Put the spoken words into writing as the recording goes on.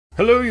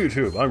Hello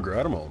YouTube, I'm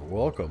Grahtimo and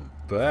welcome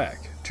back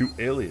to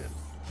Alien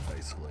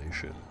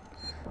Isolation.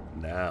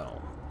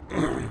 Now,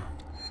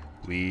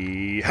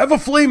 we have a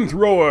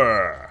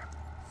flamethrower!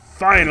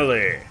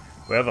 Finally!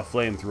 We have a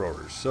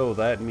flamethrower, so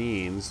that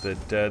means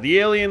that the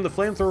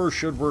flamethrower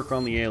should work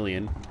on the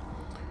alien.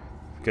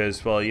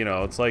 Because, well, you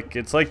know, it's like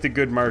the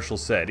good Marshall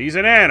said, he's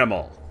an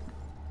animal!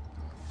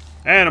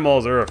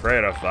 Animals are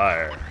afraid of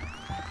fire.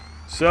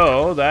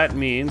 So, that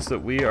means that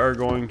we are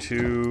going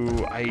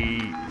to...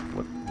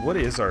 What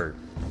is our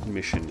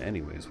mission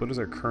anyways? What is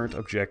our current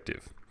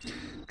objective?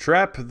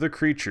 Trap the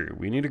creature.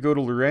 We need to go to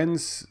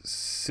Lorenz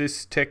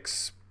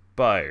Sistek's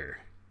Spire.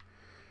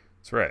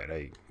 That's right,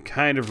 I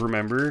kind of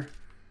remember.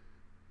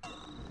 A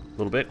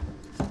little bit.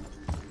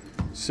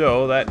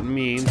 So, that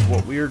means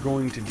what we are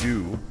going to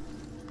do...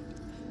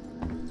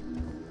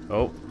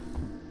 Oh.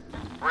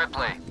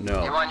 Ripley,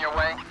 no. You on your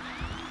way?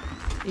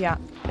 Yeah.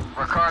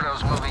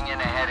 Ricardo's moving in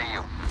ahead of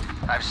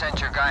you. I've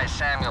sent your guy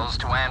Samuels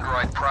to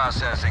android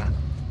processing.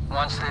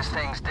 Once this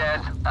thing's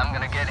dead, I'm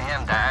gonna get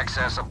him to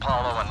access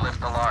Apollo and lift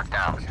the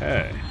lockdown.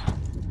 Okay.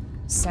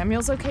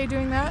 Samuel's okay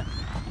doing that?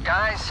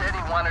 Guy said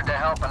he wanted to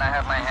help and I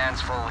have my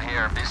hands full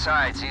here.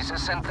 Besides, he's a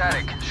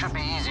synthetic. Should be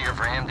easier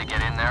for him to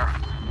get in there.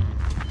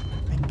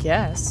 I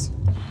guess.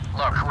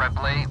 Look,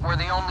 Ripley, we're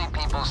the only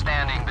people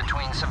standing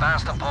between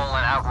Sevastopol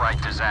and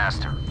outright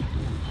disaster.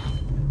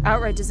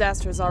 Outright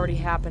disaster has already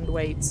happened,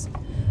 Waits.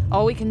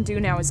 All we can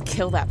do now is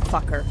kill that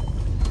fucker.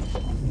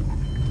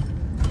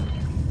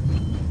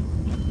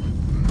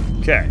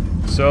 Okay,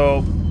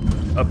 so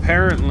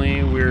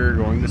apparently we're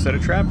going to set a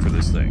trap for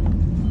this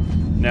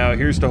thing. Now,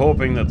 here's to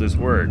hoping that this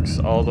works,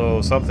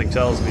 although something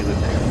tells me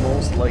that it's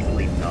most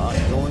likely not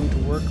going to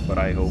work, but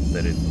I hope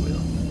that it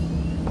will.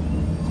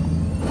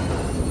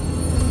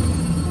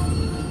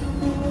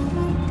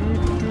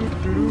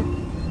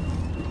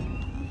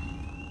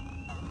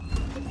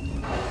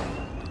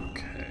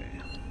 Okay.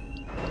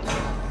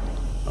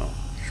 Oh,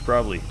 should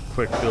probably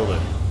quick build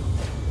it.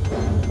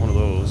 One of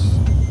those.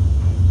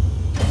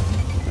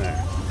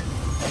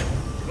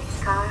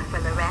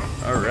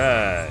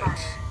 Alright.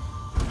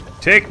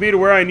 Take me to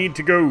where I need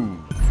to go.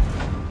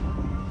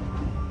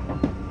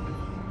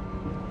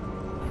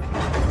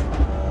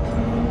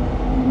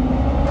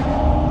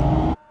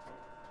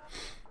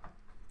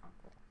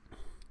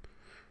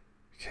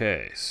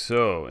 Okay,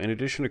 so in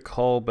addition to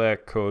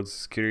callback codes,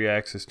 security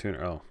access to an...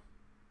 Oh.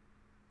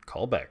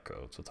 Callback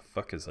codes? What the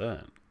fuck is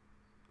that?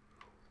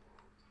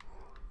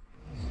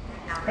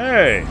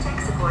 Hey!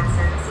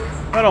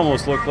 That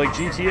almost looked like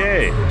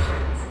GTA.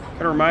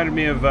 Kind of reminded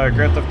me of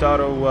Grand Theft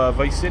Auto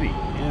Vice City.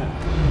 Yeah.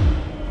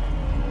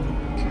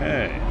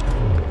 Okay.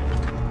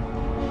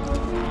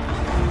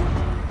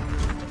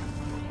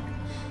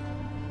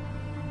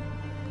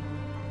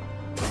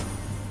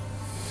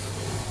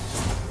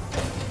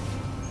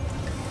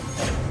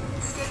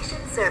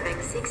 Station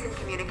serving Seeks and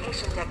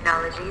Communication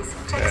Technologies.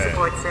 Tech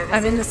support services.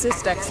 I'm in the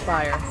Sistek's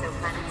Spire.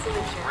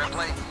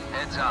 Ripley,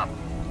 heads up.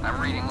 I'm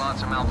reading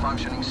lots of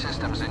malfunctioning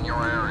systems in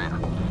your area.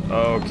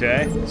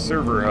 Okay.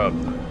 Server hub.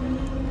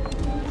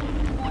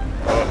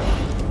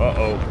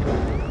 Uh-oh.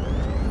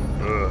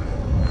 Ugh.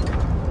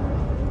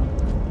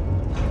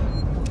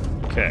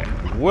 Okay,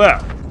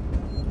 well.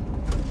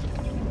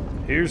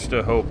 Here's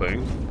to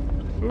hoping.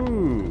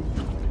 Ooh.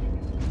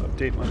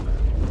 Update my map.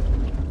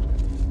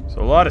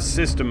 So a lot of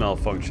system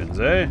malfunctions,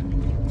 eh?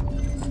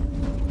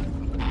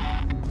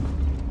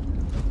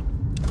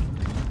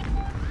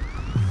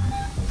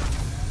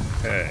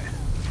 Okay.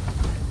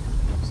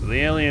 So the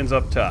alien's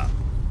up top.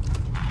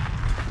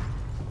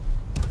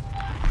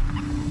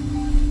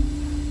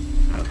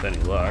 Any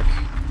luck.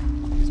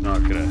 He's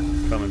not gonna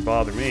come and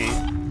bother me.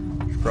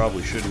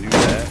 Probably shouldn't do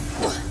that.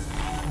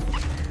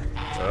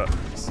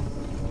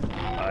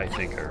 I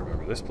think I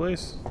remember this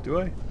place. Do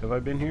I? Have I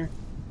been here?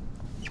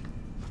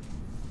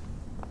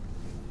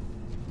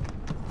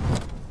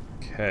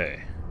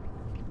 Okay.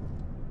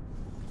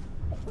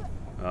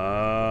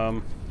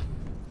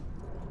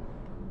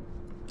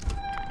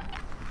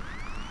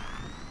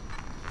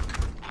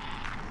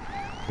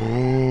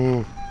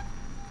 Ooh.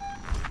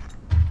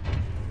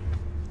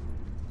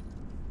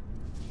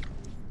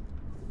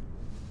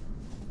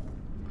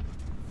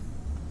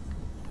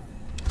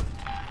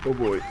 Oh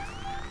boy.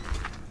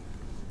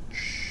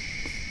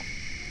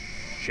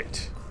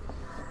 Shit.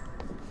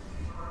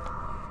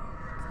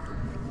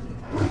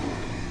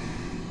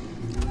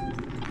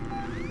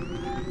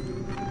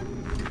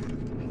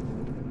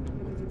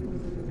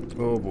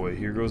 Oh boy,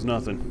 here goes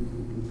nothing.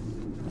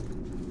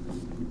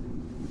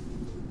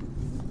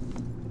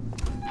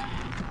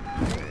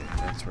 Okay,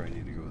 that's where I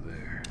need to go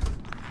there.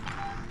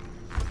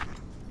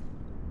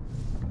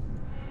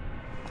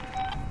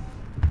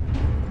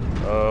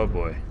 Oh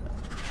boy.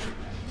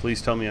 Please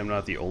tell me I'm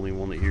not the only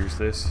one that hears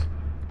this.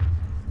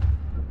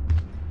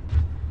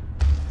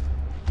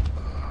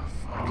 Oh,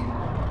 fuck.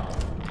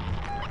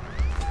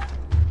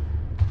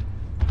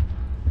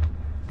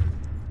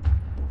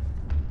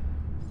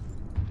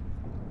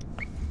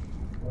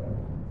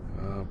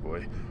 Oh,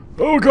 boy.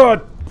 Oh,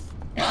 God!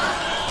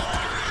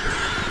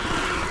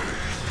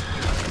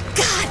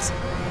 God!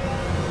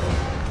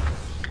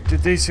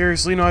 Did they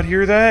seriously not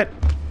hear that?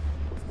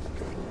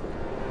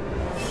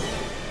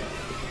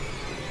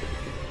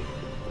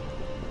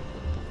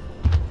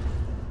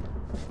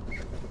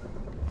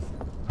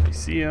 I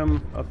see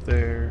him up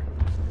there.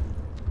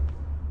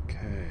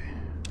 Okay.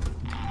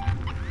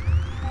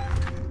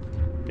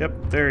 Yep,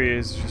 there he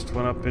is. Just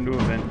went up into a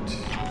vent.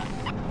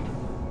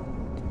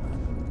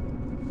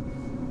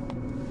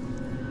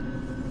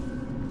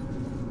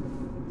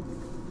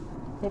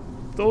 Well,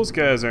 those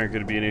guys aren't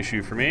going to be an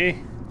issue for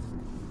me.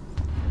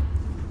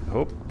 I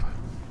hope.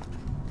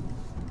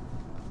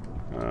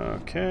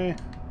 Okay.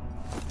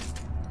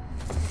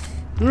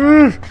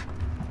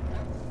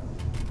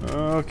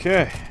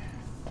 Okay.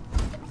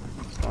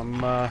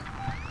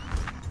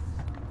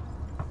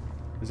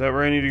 Is that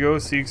where I need to go?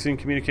 Seeks in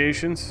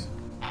Communications?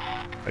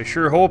 I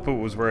sure hope it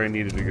was where I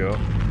needed to go.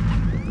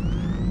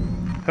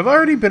 Have I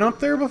already been up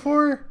there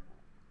before?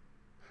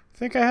 I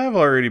think I have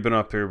already been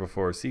up there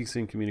before. Seeks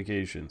in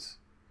Communications.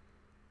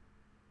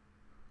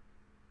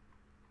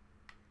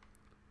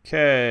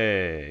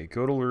 Okay.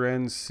 Go to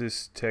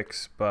Lorenz's Tech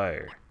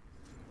Spire.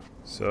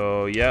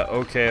 So, yeah,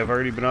 okay, I've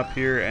already been up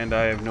here, and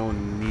I have no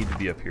need to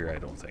be up here, I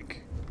don't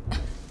think.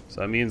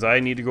 So that means I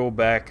need to go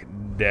back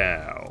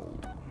down.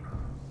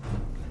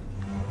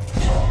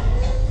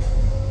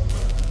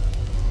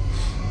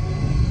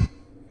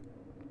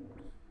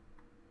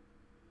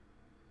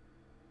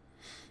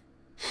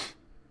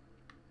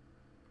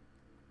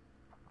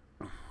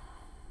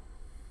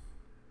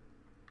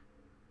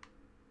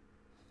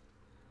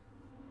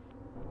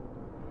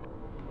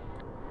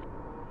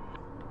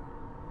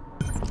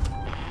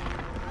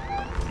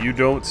 You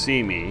don't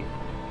see me.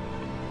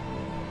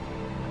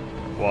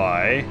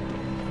 Why?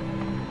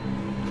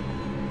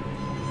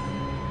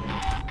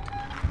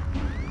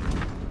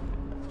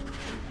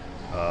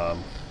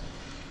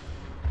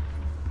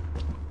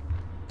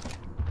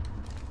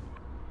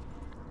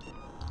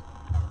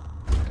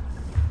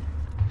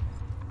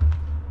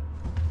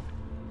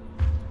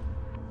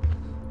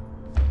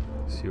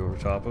 Is he over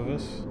top of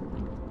us?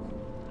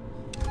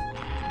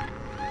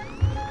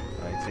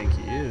 I think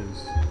he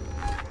is.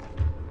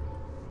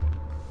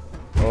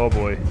 Oh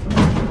boy.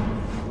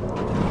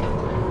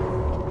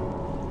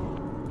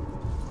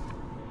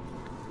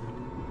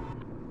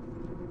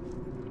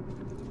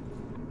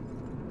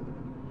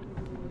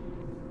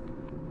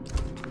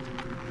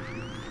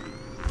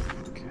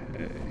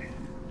 Okay.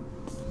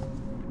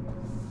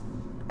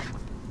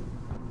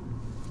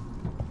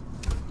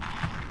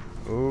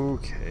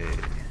 Okay.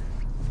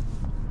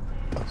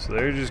 So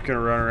they're just gonna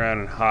run around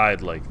and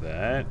hide like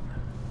that.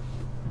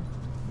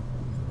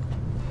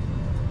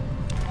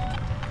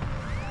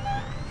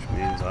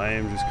 I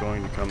am just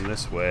going to come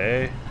this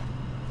way.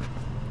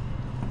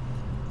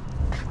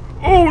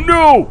 Oh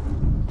no!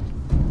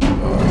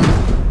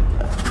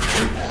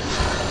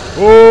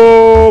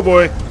 Oh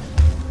boy.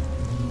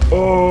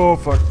 Oh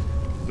fuck.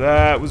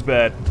 That was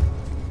bad.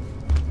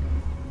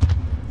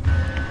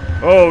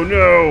 Oh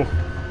no.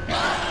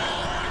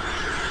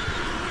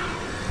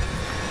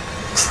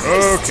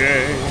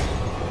 Okay.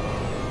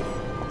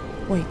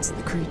 Wait,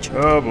 the creature.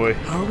 Oh boy.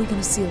 How are we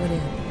gonna seal it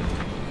in?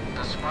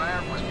 The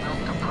spire was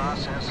built to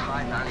process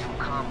high-value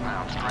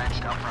compounds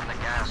drenched up from the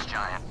gas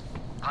giant.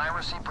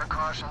 Piracy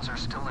precautions are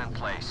still in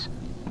place.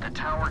 The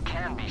tower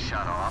can be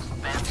shut off,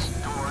 vents,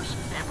 doors,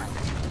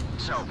 everything.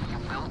 So, you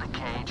build a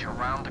cage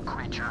around the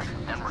creature,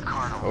 and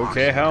Ricardo...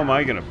 Okay, how am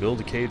I gonna build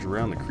a cage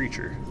around the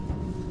creature?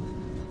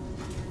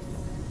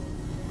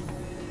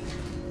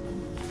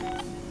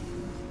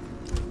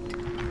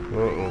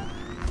 Uh-oh.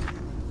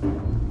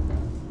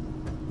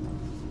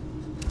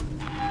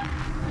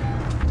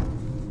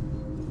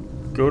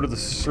 Go to the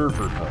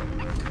server hub.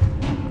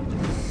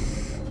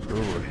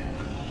 Oh boy.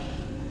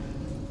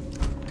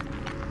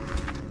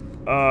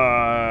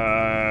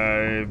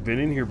 I've been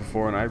in here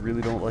before and I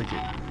really don't like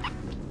it.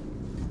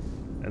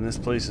 And this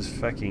place is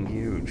fucking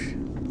huge.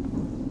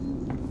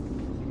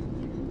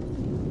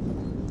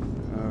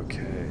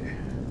 Okay.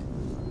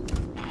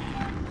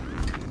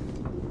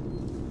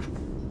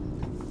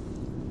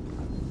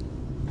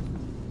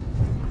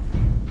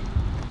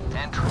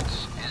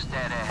 Entrance is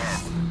dead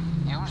ahead.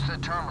 Use the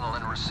terminal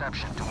in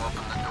reception to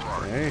open the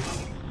door. Okay.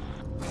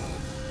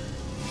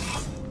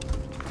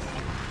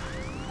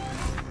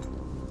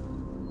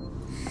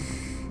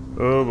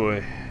 Oh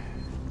boy.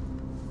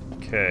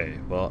 Okay,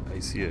 well, I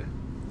see a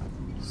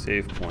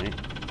save point.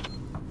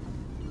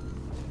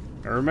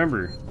 I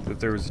remember that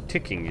there was a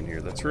ticking in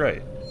here, that's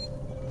right.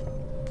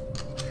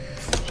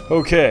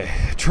 Okay,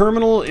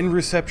 terminal in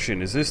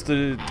reception. Is this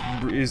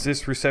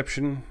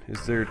reception?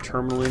 Is there a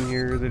terminal in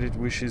here that it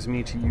wishes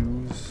me to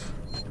use?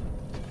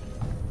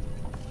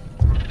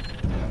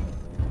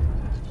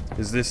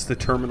 Is this the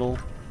terminal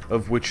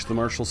of which the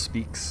Marshal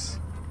speaks?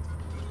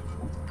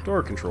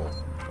 Door control.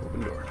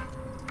 Open door.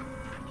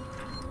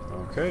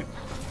 Okay.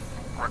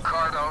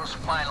 Ricardo's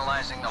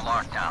finalizing the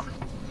lockdown.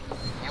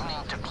 You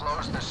need to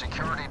close the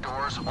security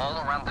doors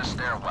all around the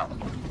stairwell.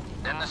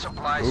 Then the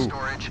supplies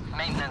storage,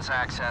 maintenance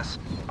access,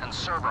 and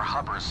server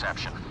hub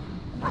reception.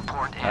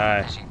 Report in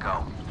as you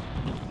go.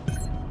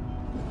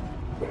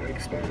 We're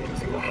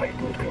experiencing a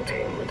heightened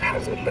containment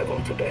hazard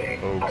level today.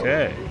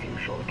 Okay. I'll be with you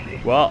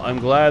shortly. Well, I'm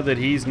glad that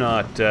he's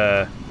not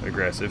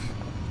aggressive.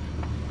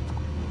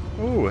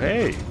 Oh,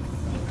 hey.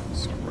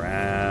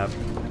 Scrap.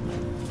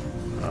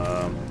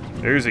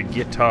 There's a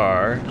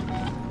guitar.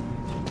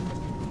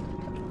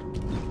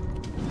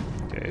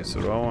 Okay, so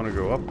do I want to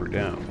go up or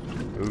down?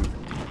 Ooh.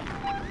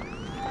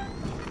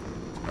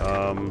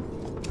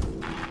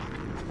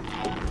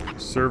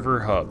 Server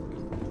hub.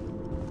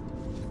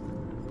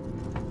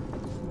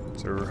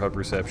 Server hub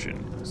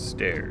reception.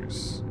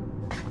 Stairs.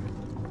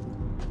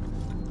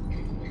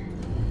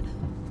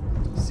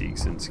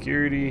 Seeks and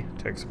security.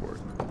 Tech support.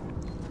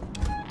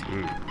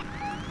 Ooh.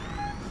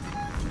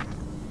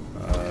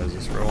 Is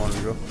this where I want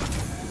to go?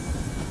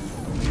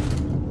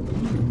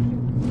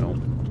 No.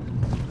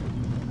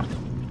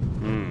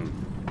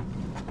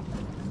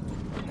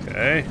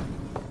 Okay.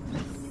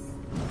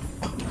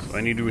 So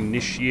I need to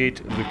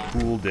initiate the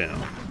cooldown.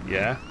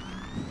 Yeah?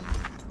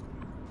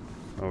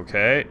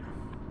 Okay.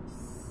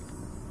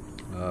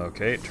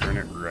 Okay, turn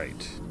it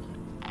right.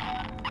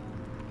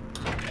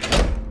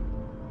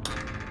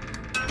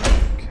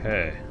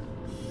 Okay.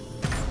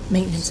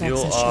 Maintenance Seal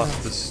access off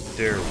shut the off.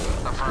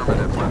 stairwell.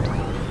 Affirmative, Ripley.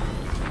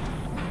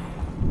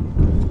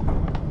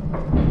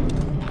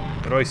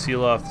 How do I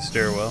seal off the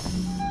stairwell?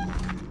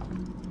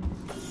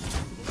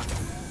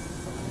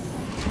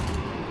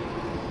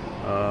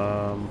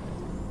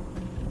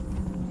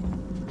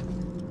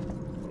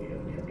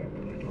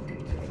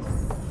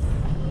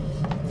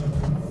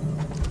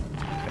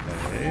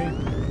 Okay.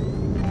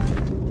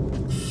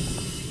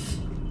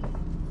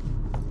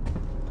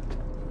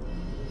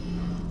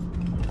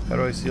 How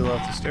do I seal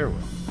off the stairwell?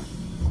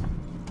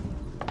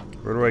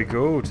 Where do I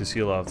go to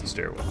seal off the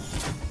stairwell?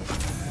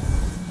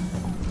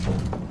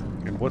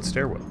 And what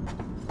stairwell?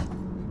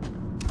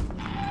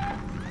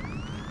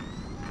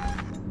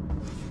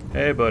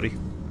 Hey, buddy.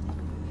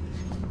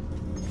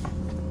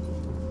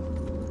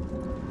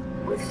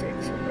 With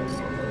sensors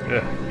on the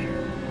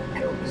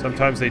Yeah.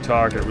 Sometimes they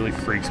talk, it really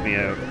freaks me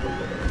out.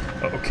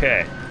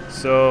 Okay,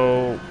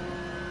 so...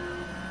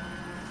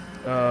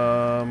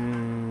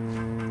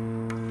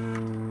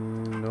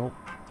 Nope.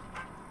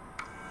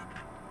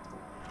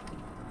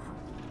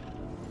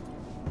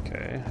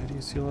 Okay, how do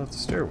you seal off the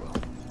stairwell?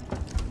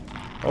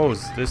 Oh,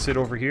 is this it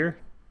over here?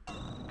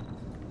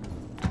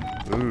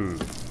 Ooh.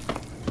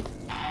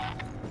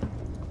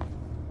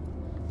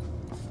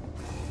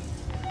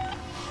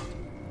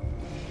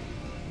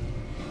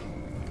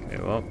 Okay,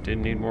 well,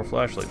 didn't need more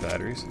flashlight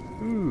batteries.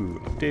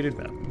 Ooh, updated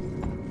map.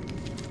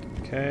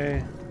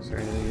 Okay, is there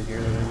anything in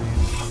here that I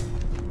need?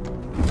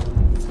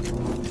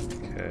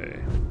 Okay.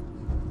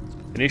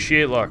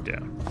 Initiate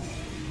lockdown.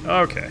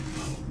 Okay.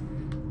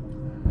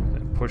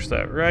 Then push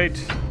that right.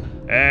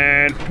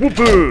 And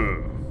whoop-oo!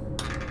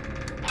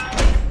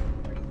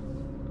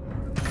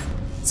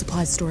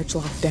 Supply storage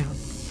locked down.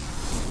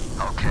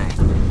 Okay.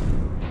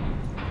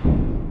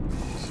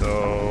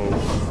 So,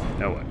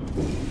 now what?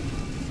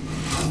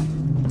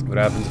 What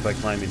happens if I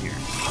climb in here?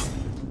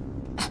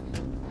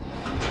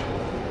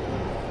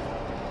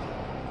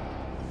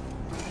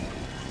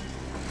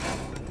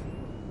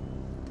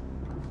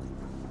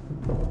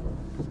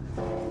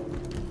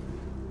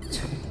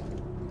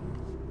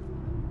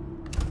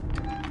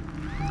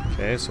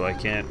 Okay, so I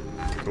can't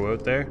go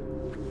out there.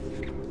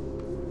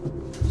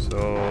 So,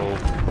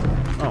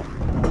 oh.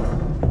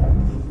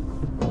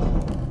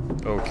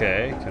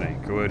 Okay, can I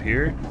go out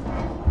here?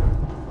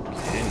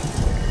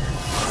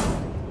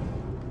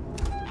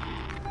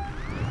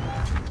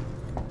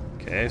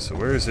 Okay, so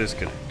where is this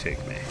gonna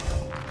take me?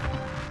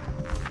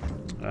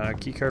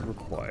 Keycard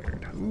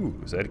required. Ooh,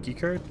 is that a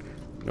keycard?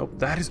 Nope,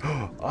 that is...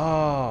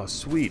 Oh,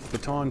 sweet,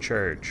 baton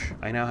charge.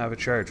 I now have a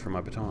charge for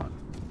my baton.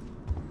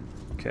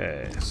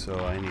 Okay, so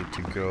I need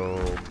to go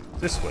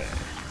this way.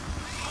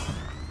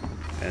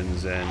 And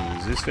then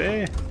this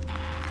way.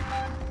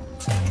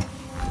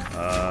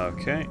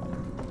 Okay.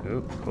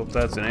 Oop, hope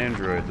that's an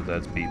android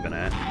that's beeping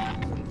at.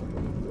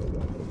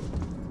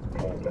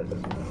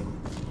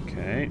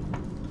 Okay.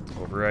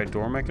 Override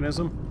door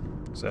mechanism?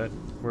 Is that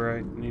where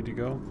I need to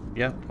go?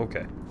 Yeah,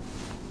 okay.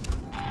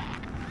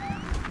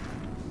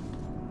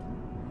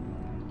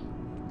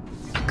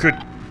 Good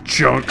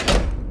junk.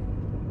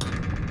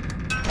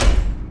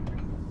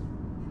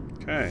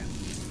 Okay.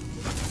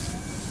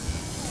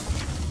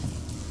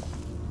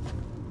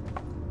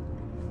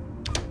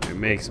 It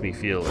makes me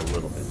feel a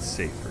little bit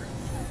safer.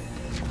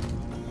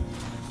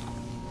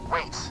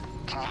 Wait,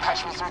 can you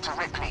patch me through to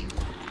Ripley?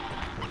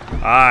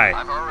 Aye.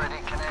 I've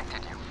already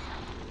connected you.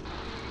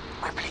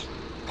 Ripley,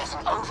 there's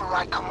an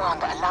override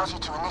command that allows you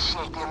to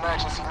initiate the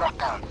emergency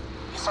lockdown.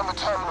 It's on the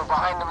terminal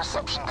behind the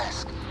reception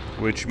desk.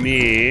 Which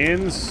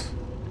means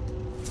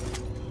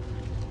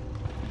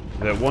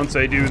that once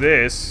I do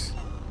this,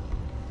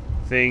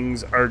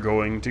 things are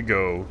going to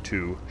go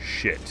to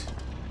shit.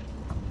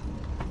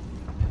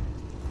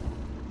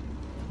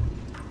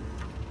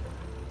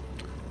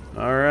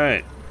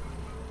 Alright.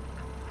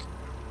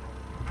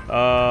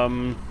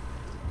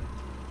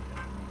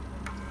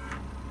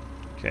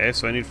 Okay,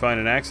 so I need to find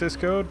an access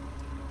code.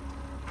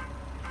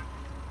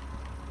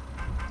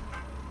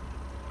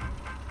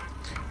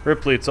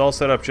 Ripley, it's all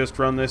set up. Just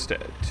run this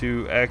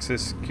to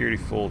access security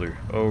folder.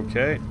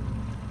 Okay.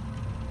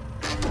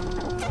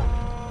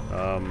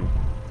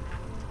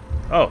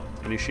 Oh,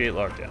 initiate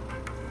lockdown.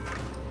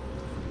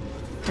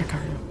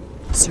 Ricardo,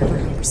 server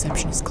hub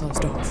reception is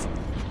closed off.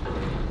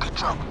 Good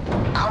job.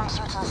 Come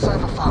through to the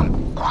server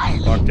farm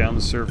quietly. Lock down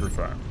the server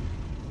farm.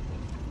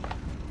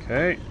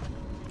 Okay.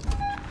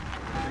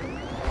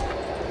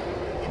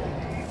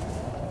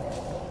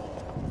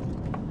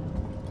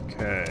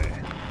 Okay.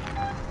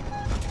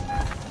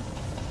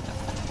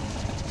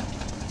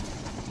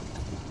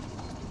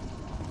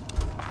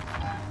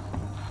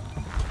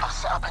 I've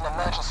set up an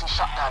emergency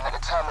shutdown at the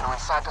terminal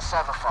inside the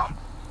server farm.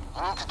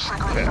 You need to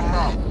trigger it from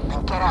there,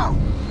 then get out.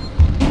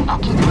 I'll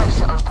keep the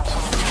exit open till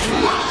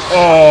you...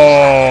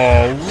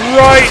 Oh,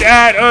 right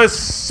at a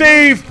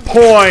save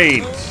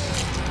point!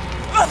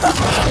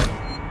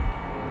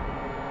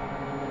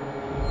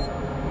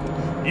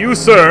 You,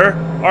 sir,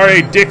 are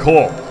a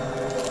dickhole.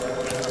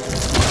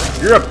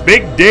 You're a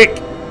big dick.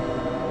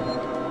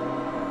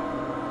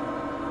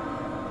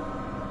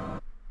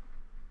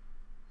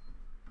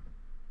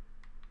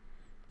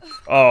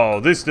 Oh,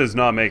 this does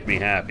not make me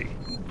happy.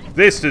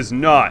 This does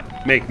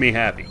not make me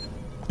happy.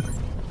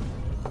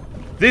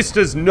 This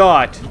does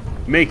not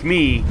make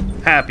me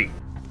happy.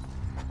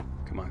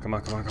 Come on, come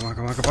on, come on, come on,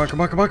 come on, come on,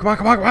 come on, come on, come on,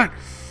 come on, come on.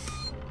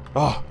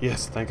 Oh,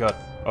 yes, thank God.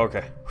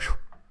 Okay. Whew.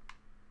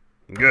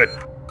 Good.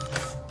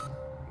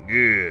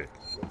 Good.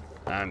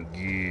 I'm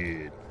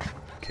good.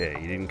 Okay,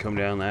 you didn't come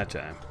down that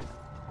time.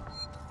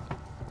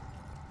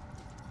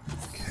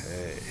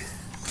 Okay.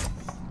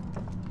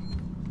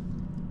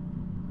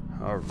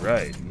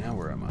 Alright, now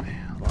where am I?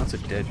 Lots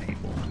of dead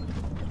people.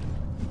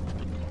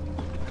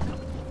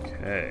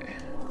 Okay.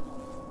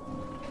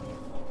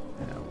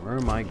 Now, where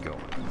am I going?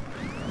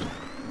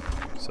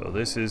 So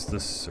this is the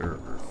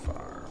server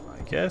farm,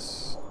 I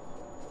guess.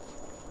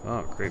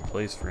 Oh, great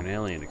place for an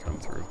alien to come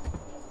through.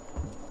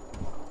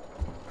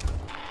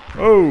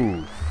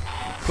 Oh!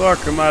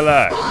 Fuck my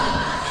life.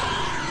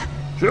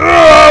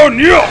 Oh,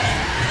 no!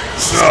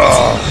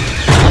 Oh.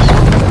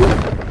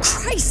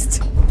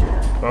 Christ!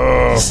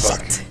 Oh,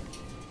 fuck.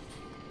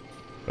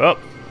 Well,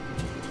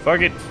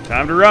 fuck it.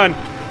 Time to run.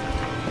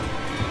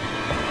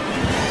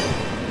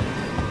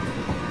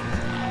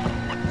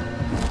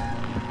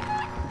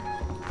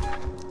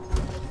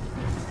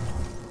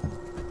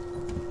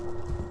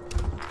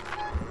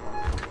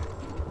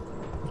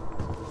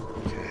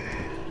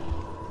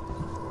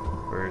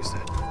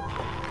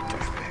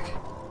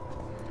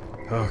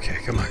 Okay,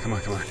 come on, come on,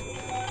 come on.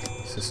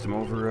 System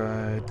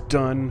override.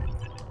 Done.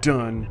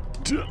 Done.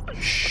 Done.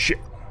 Shit.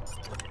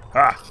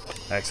 Ah!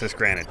 Access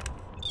granted.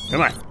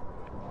 Come on.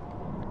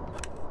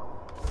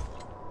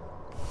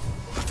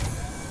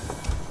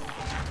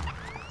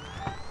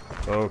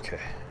 Okay.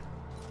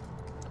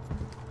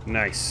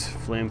 Nice.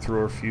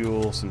 Flamethrower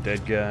fuel, some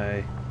dead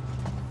guy.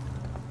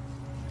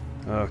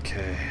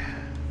 Okay.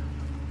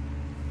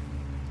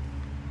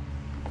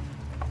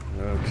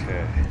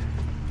 Okay.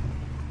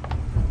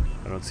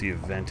 I don't see a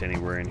vent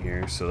anywhere in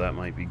here, so that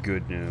might be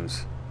good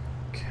news.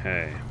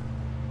 Okay.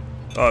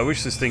 Oh, I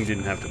wish this thing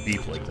didn't have to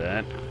beep like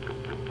that.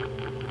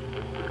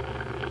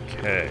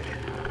 Okay.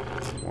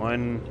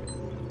 1,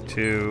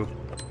 2,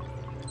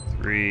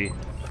 3,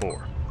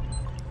 4.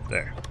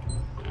 There.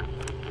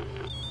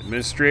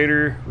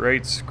 Administrator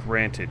rights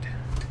granted.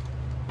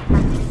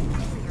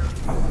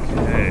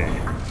 Okay.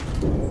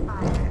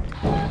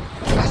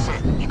 That's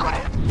it. You got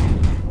it.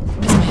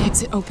 Is my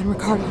exit open,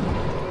 Ricardo?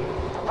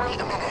 Wait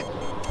a minute.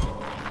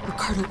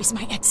 Ricardo, is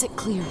my exit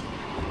clear?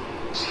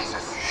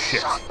 Jesus.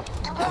 Shit. Shut.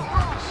 Do not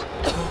move.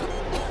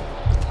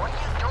 What are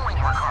you doing,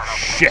 Ricardo?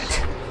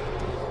 Shit.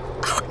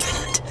 Oh,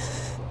 God.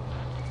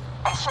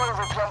 I'm sorry,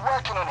 Ripley. I'm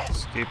working on it.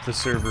 Escape the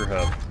server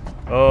hub.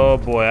 Oh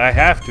boy, I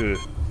have to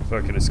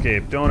fucking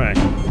escape, don't I?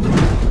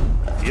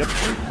 Yep.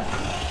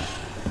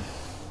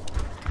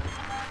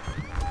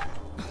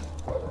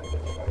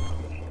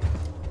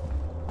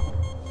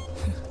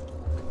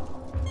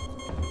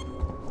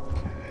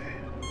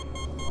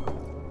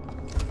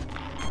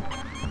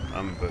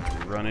 I'm about to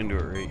run into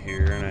it right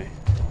here, aren't I?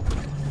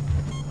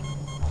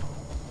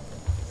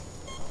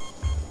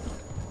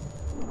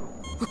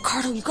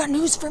 Ricardo, you got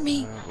news for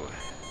me? Oh boy.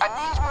 I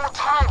need more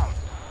time.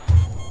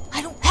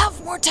 I don't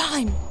have more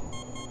time.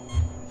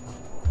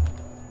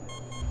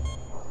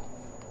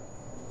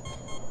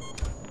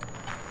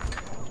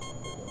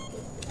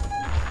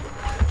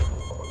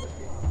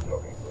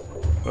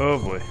 Oh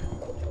boy.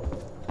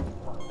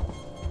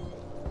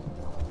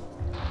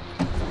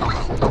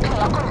 Okay,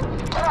 I got it.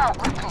 Get out,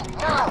 Ripley,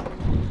 now.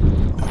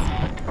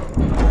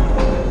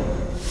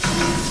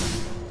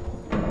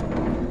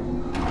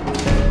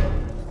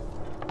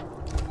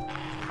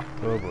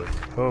 Oh boy.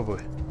 Oh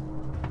boy.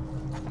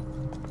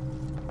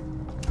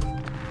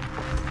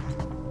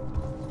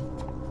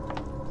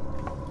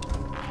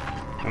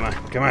 Come on,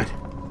 come on.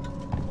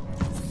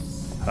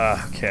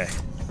 Okay.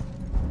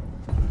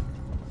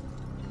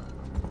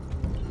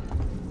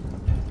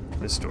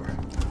 This door.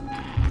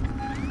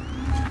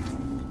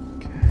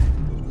 Okay.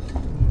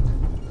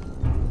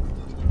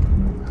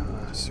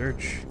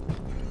 search.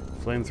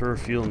 Flamethrower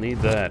fuel, need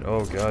that.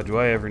 Oh god, do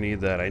I ever need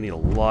that? I need a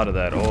lot of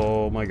that.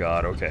 Oh my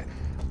god, okay.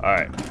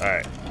 Alright,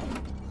 alright.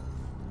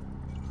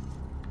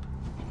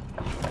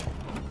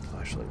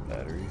 Flashlight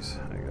batteries.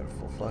 I got a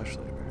full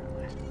flashlight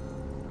apparently.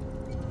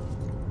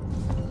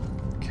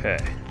 Okay.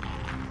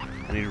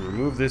 I need to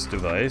remove this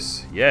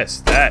device. Yes,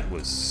 that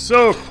was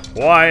so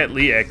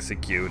quietly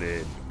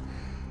executed.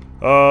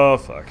 Oh,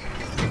 fuck.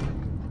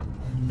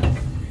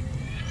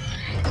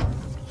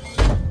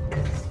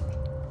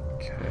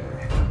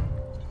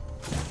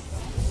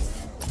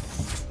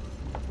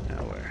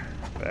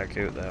 Back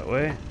out that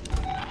way.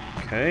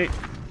 Okay.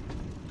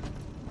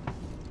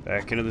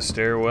 Back into the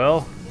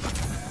stairwell.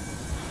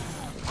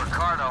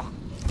 Ricardo,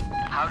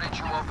 how did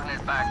you open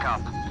it back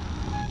up?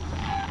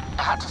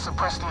 I had to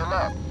suppress the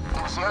alert.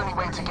 It was the only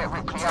way to get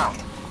Ripley out.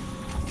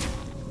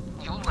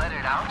 You let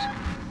it out?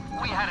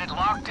 We had it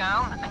locked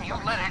down, and you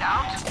let it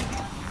out?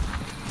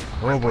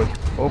 Oh boy.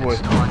 Oh boy.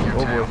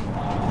 Oh boy.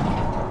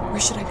 Where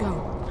should I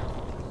go?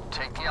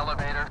 Take the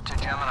elevator to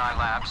Gemini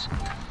Labs.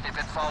 If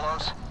it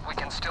follows, we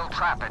can still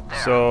trap it there.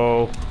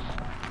 So...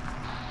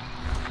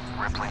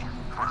 Ripley,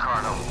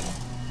 Ricardo,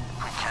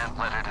 we can't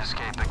let it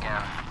escape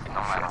again,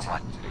 no matter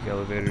what. Take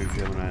elevator to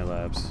Gemini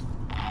Labs.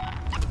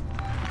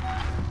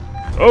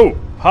 Oh!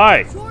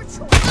 Hi!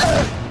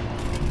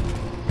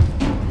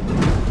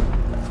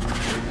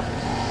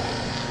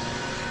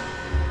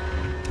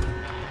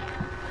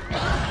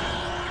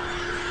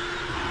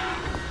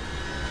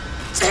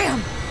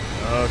 Damn!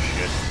 Oh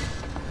shit.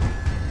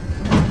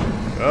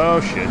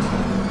 Oh shit.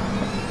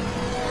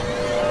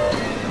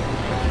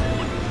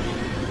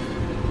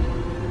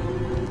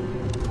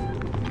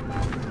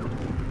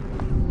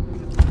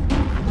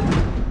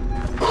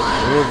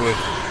 Oh boy.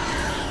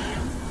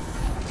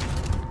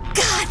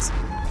 God!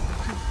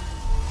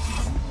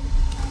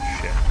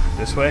 Shit.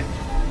 This way?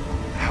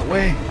 That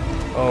way?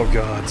 Oh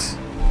god.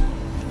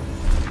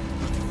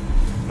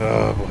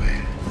 Oh boy.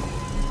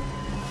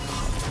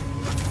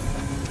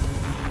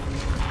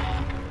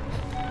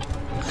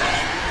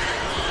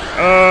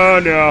 Oh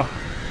no.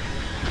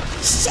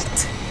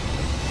 Shit!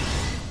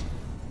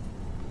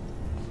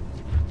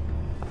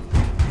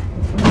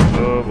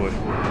 Oh boy.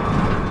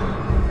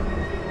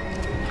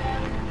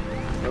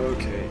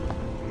 Okay.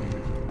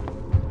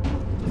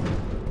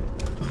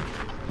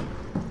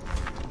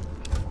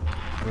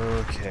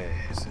 Okay,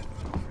 is it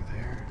over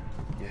there?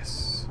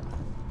 Yes.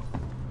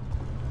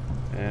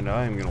 And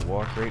I am gonna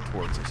walk right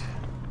towards it.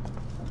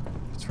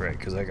 That's right,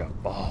 because I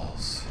got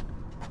balls.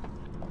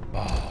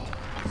 Balls.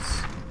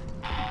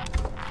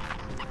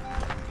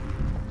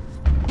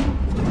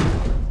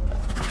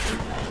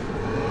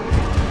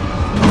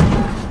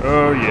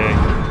 Oh yay.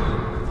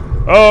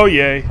 Oh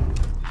yay.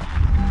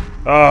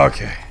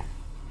 Okay.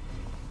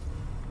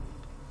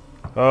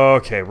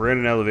 Okay, we're in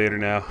an elevator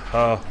now.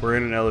 Oh, we're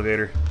in an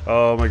elevator.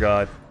 Oh my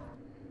god.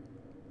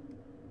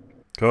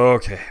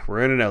 Okay,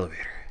 we're in an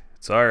elevator.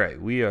 It's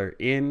alright, we are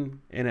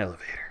in an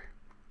elevator.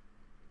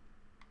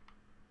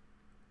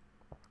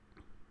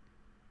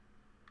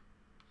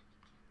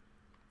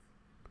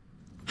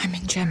 I'm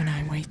in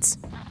Gemini, Waits.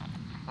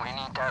 We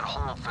need that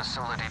whole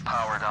facility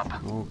powered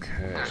up.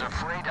 Okay. There's a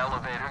freight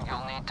elevator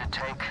you'll need to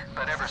take,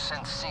 but ever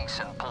since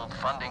Seegson pulled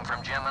funding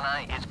from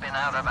Gemini, it's been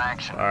out of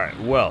action. Alright,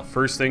 well,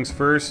 first things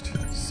first,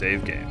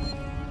 save game.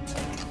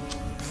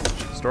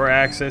 Store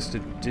access to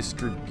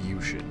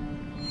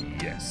distribution.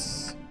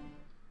 Yes.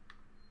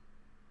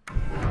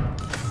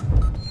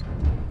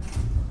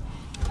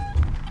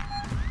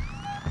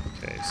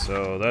 Okay,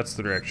 so that's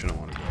the direction I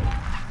want to go.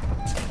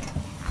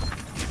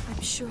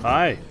 I'm sure.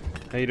 Hi,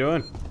 how you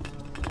doing?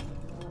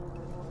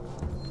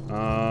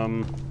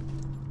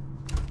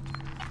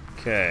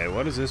 Okay,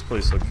 why does this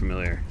place look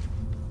familiar?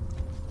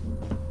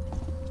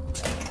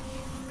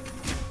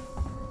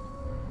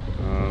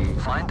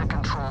 Find the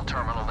control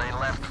terminal they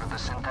left for the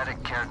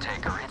synthetic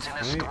caretaker. It's in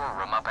a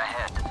storeroom up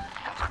ahead.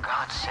 And for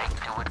God's sake,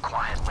 do it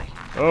quietly.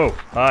 Oh,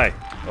 hi.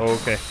 Oh,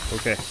 okay,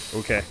 okay,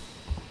 okay.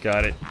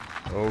 Got it.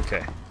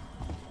 Okay.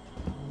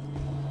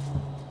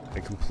 I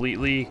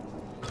completely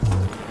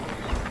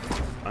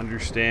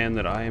understand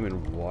that I am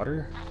in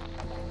water.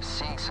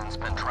 Seegson's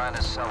been trying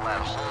to sell that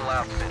whole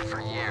outfit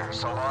for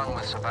years, along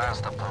with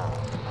Sevastopol.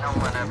 No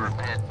one ever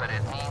bid, but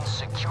it means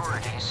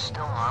security's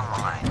still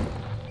online.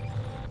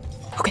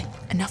 Okay,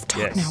 enough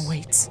talk Yes. now,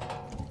 Waits.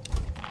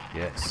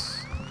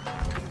 Yes.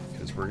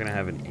 Because we're gonna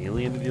have an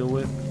alien to deal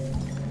with.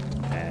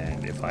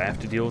 And if I have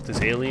to deal with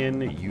this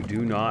alien, you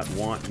do not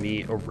want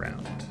me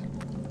around.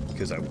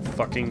 Because I will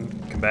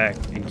fucking come back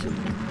and kill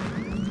you.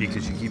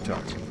 Because you keep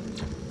talking.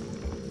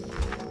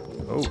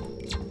 Oh.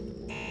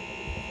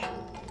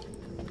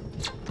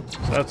 So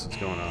that's what's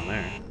going on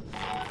there.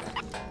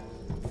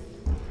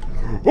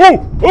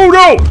 Oh! Oh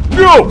no!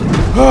 No!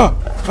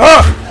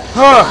 Hi!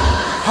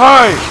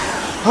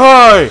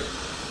 Hi!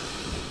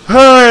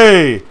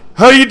 Hey!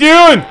 How you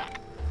doing?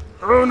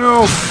 Oh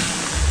no!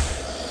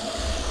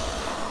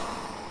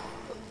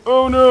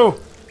 Oh no!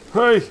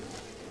 Hey!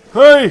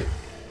 Hey!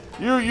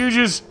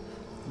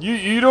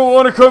 You don't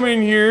want to come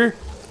in here.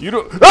 You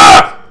don't.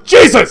 Ah!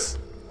 Jesus!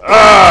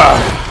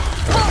 Ah!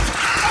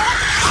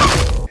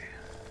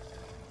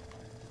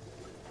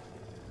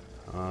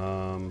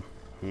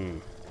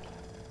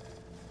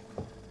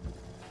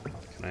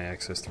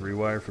 access the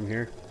rewire from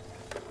here.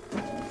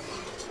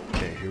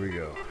 Okay, here we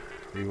go.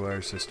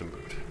 Rewire system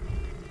boot.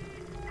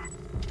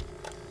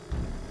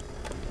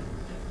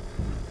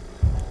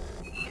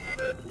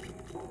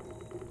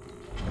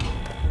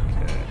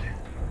 Okay.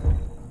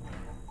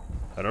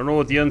 I don't know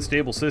what the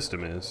unstable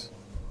system is.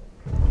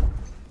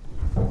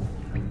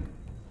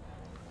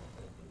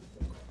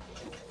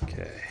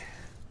 Okay.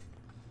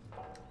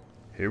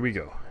 Here we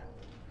go.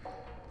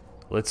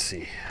 Let's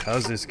see.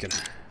 How's this gonna...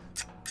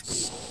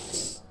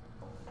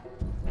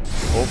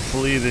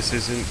 Hopefully this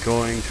isn't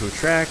going to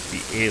attract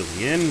the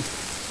alien.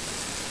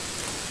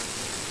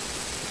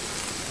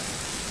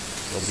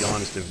 I'll be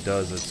honest, if it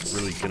does, it's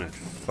really gonna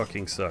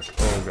fucking suck.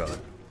 Oh god.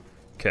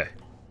 Okay.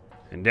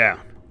 And down.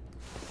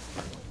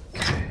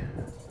 Okay.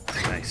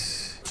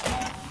 Nice.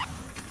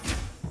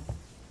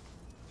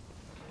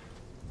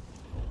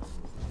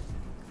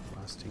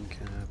 Blasting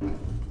cap.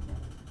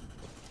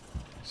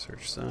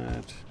 Search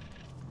that.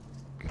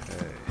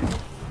 Okay.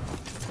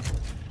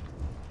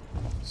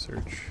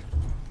 Search.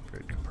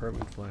 Great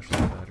compartment.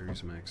 Flashlight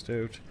batteries maxed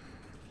out.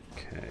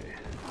 Okay.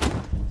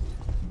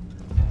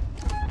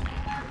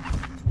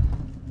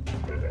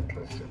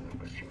 Relentless in the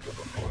pursuit of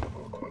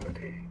affordable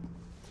quality.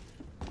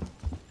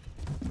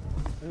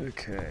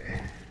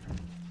 Okay.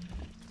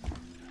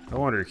 I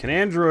wonder, can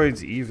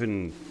androids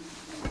even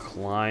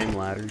climb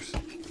ladders?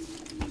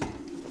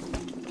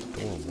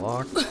 Door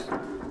locked.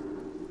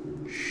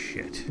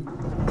 Shit.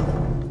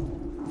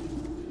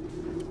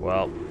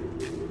 Well,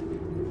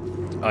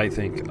 I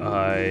think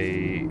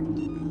I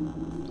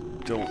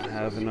don't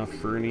have enough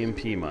for an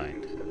EMP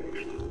mine.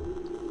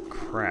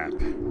 Crap. I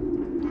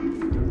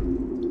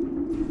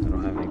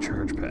don't have any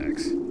charge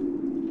packs.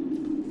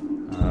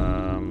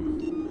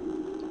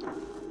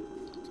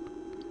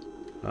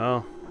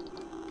 Well,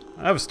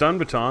 I have a stun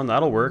baton.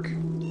 That'll work.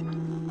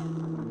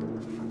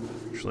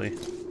 Actually.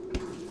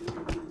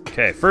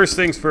 Okay, first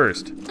things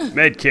first.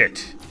 Med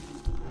kit.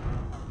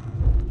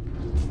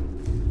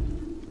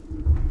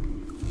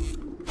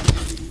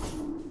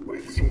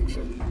 With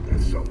Simpson,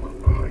 there's someone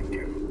behind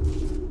you,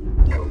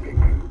 helping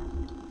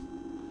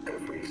you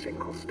every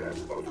single step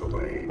of the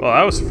way. Well,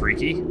 that was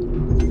freaky.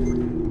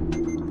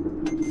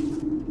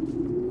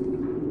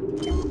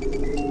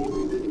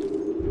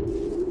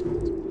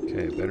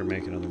 Okay, better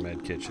make another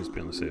med kit, just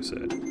be on the safe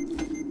side.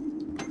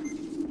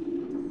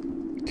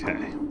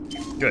 Okay,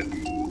 good.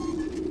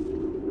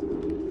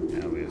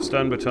 Now we have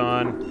stun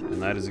baton,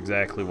 and that is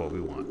exactly what we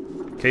want.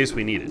 In case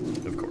we need it,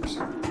 of course.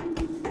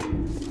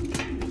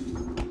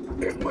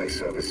 If my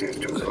services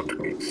do not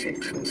meet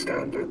Simpson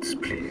standards,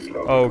 please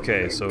log.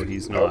 Okay, so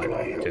he's not can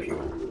I help getting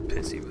you?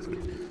 pissy with me.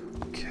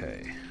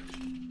 Okay.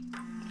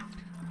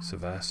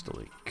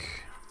 Sevastolink.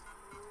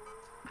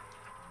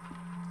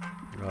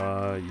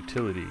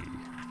 Utility.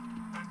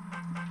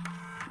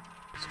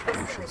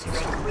 Distribution Facility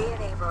system. link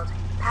re-enabled.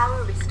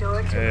 Power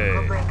restored to Hey.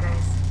 local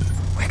breakers.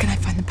 Where can I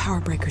find the power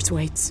breakers,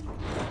 Waits?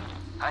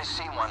 I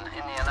see one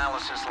in the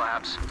analysis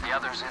labs. The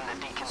other's in the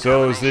decontamination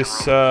So is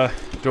this room.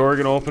 door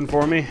gonna open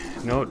for me?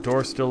 No,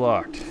 door's still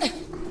locked.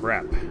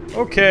 Crap.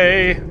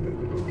 Okay.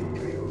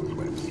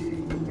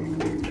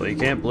 Well, you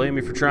can't blame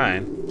me for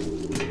trying.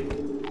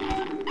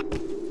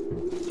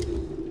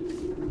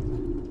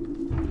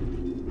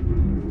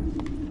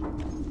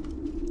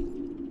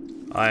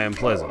 I am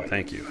pleasant,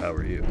 thank you. How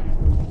are you?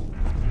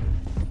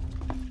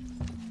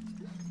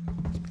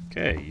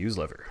 Okay, use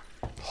lever.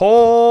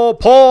 Pull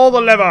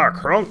the lever,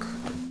 crunk.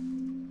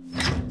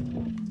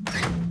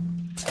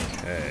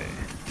 Okay.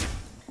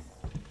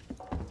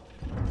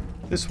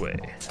 This way.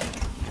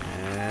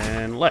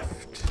 And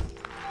left.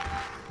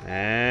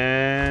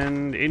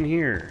 And in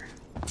here.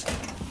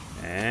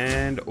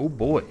 And oh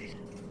boy.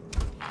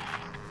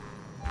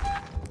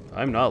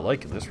 I'm not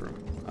liking this room.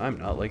 I'm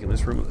not liking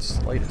this room in the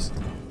slightest.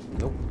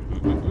 Nope.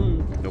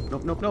 Nope,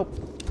 nope, nope, nope.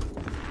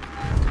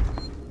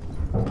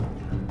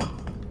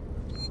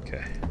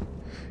 Okay.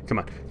 Come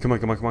on. Come on,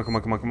 come on, come on, come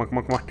on, come on, come on, come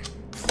on, come on.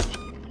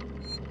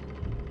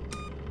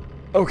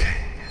 Okay.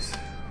 Yes.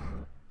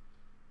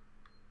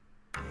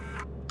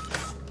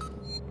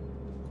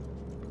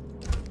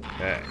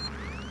 Okay.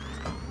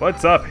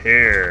 What's up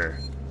here?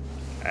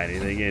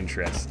 Anything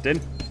interesting?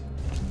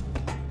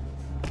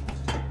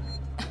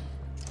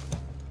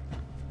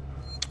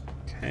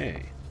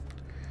 Okay.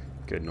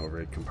 Good, an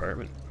overhead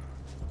compartment.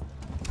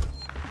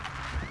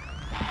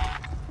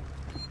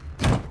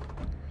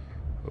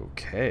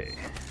 Okay.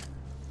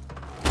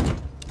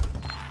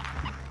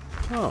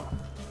 Oh,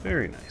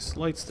 very nice.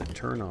 Lights that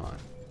turn on.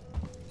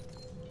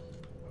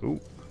 Ooh.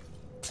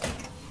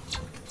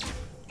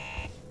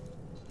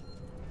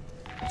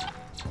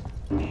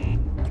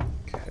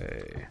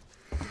 Okay.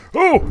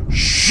 Oh,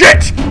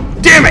 shit!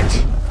 Damn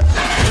it!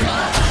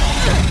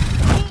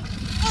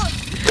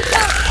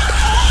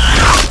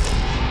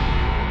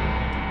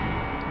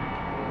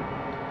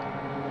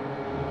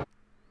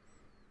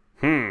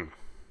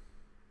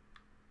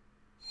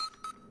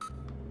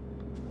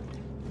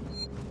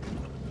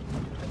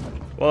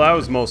 Well, that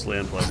was mostly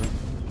unpleasant.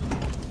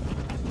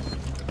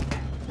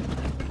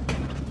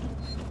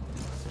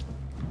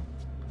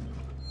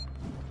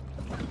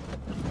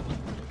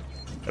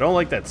 I don't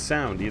like that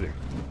sound either.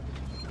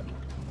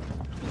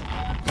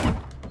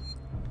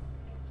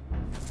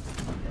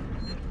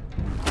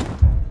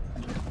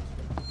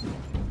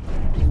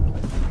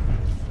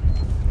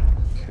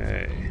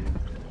 Okay.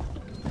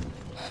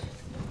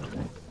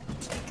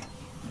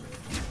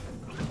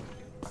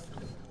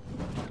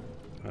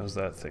 How's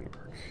that thing work?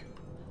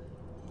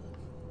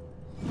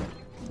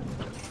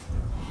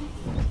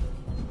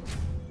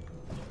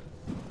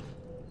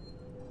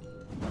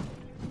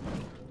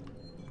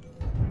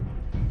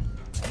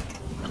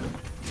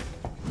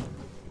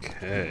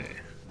 Okay.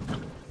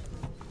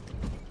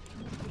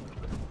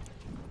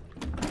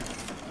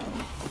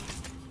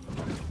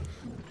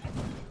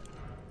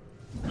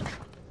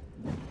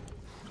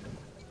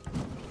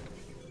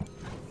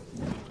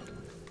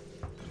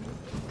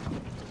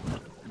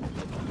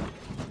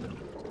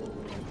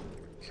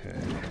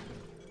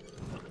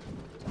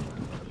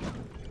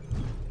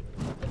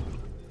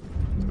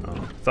 Oh,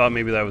 thought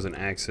maybe that was an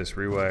access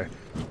rewire.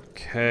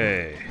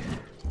 Okay.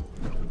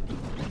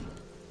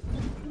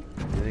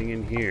 Anything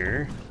in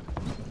here?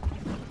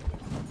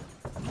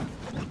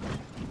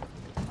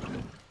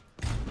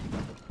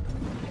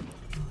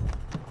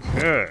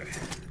 Okay.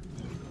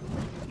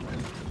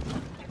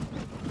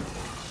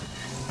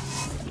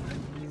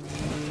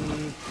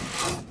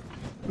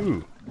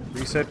 Ooh,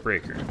 reset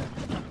breaker.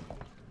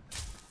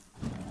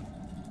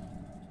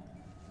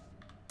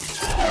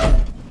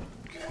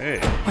 Okay.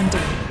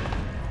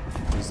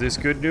 Is this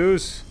good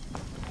news?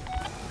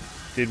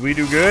 Did we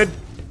do good?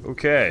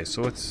 Okay,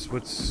 so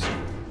what's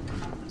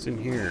in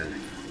here?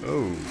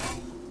 Oh.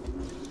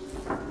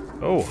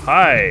 Oh,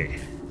 hi.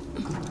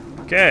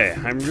 Okay,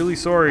 I'm really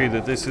sorry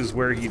that this is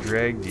where he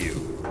dragged you.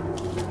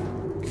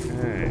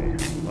 Okay,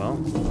 well,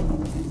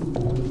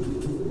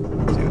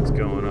 let's see what's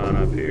going on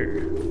up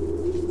here.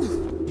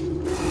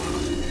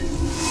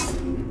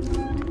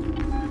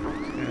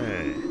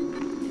 Okay.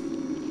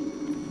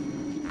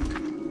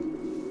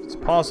 It's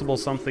possible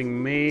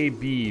something may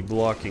be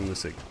blocking the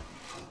signal.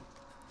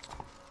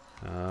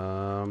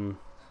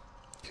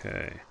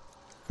 Okay.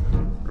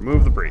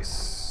 Remove the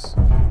brace.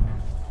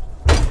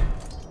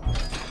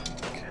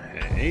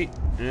 Okay,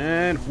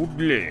 and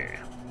whoobly.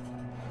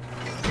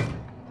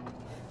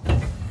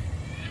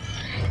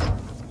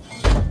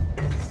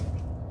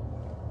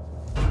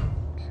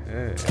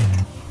 Okay.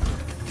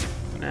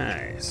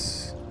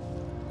 Nice.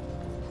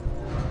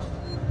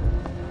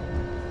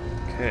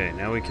 Okay,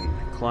 now we can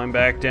climb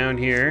back down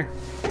here.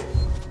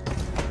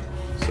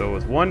 So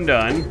with one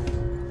done,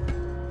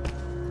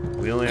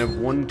 we only have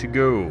one to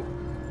go.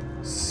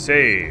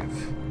 Save.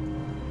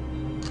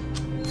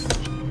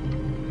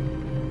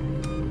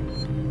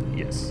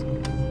 Yes.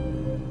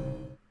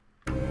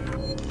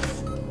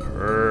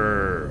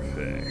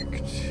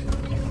 Perfect.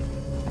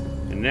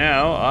 And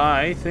now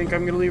I think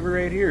I'm gonna leave it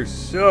right here.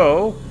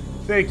 So,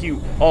 thank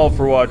you all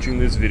for watching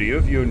this video.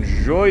 If you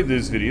enjoyed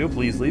this video,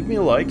 please leave me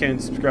a like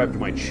and subscribe to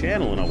my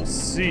channel, and I will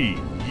see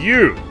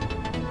you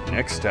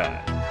next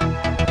time.